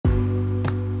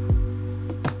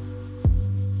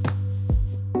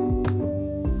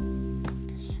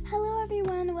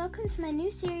to my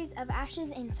new series of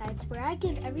Ash's Insights, where I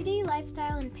give everyday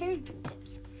lifestyle and parenting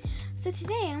tips. So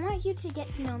today I want you to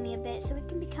get to know me a bit so we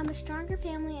can become a stronger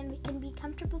family and we can be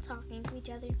comfortable talking to each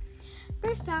other.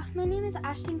 First off, my name is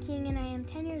Ashton King and I am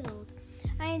 10 years old.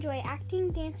 I enjoy acting,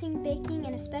 dancing, baking,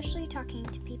 and especially talking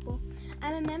to people.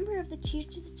 I'm a member of the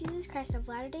Church of Jesus Christ of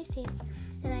Latter-day Saints,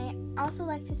 and I also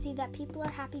like to see that people are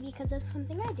happy because of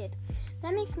something I did.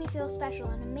 That makes me feel special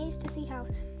and amazed to see how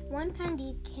one kind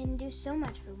deed can do so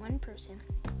much for one person.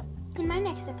 In my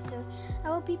next episode, I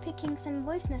will be picking some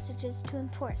voice messages to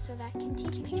import so that I can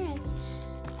teach parents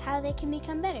how they can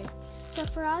become better. So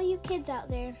for all you kids out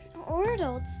there, or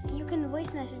adults, you can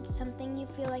voice message something you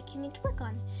feel like you need to work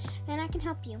on, and I can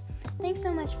help you. Thanks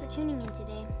so much for tuning in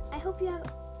today. I hope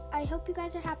you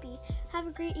guys are happy. Have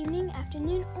a great evening,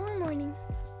 afternoon, or morning.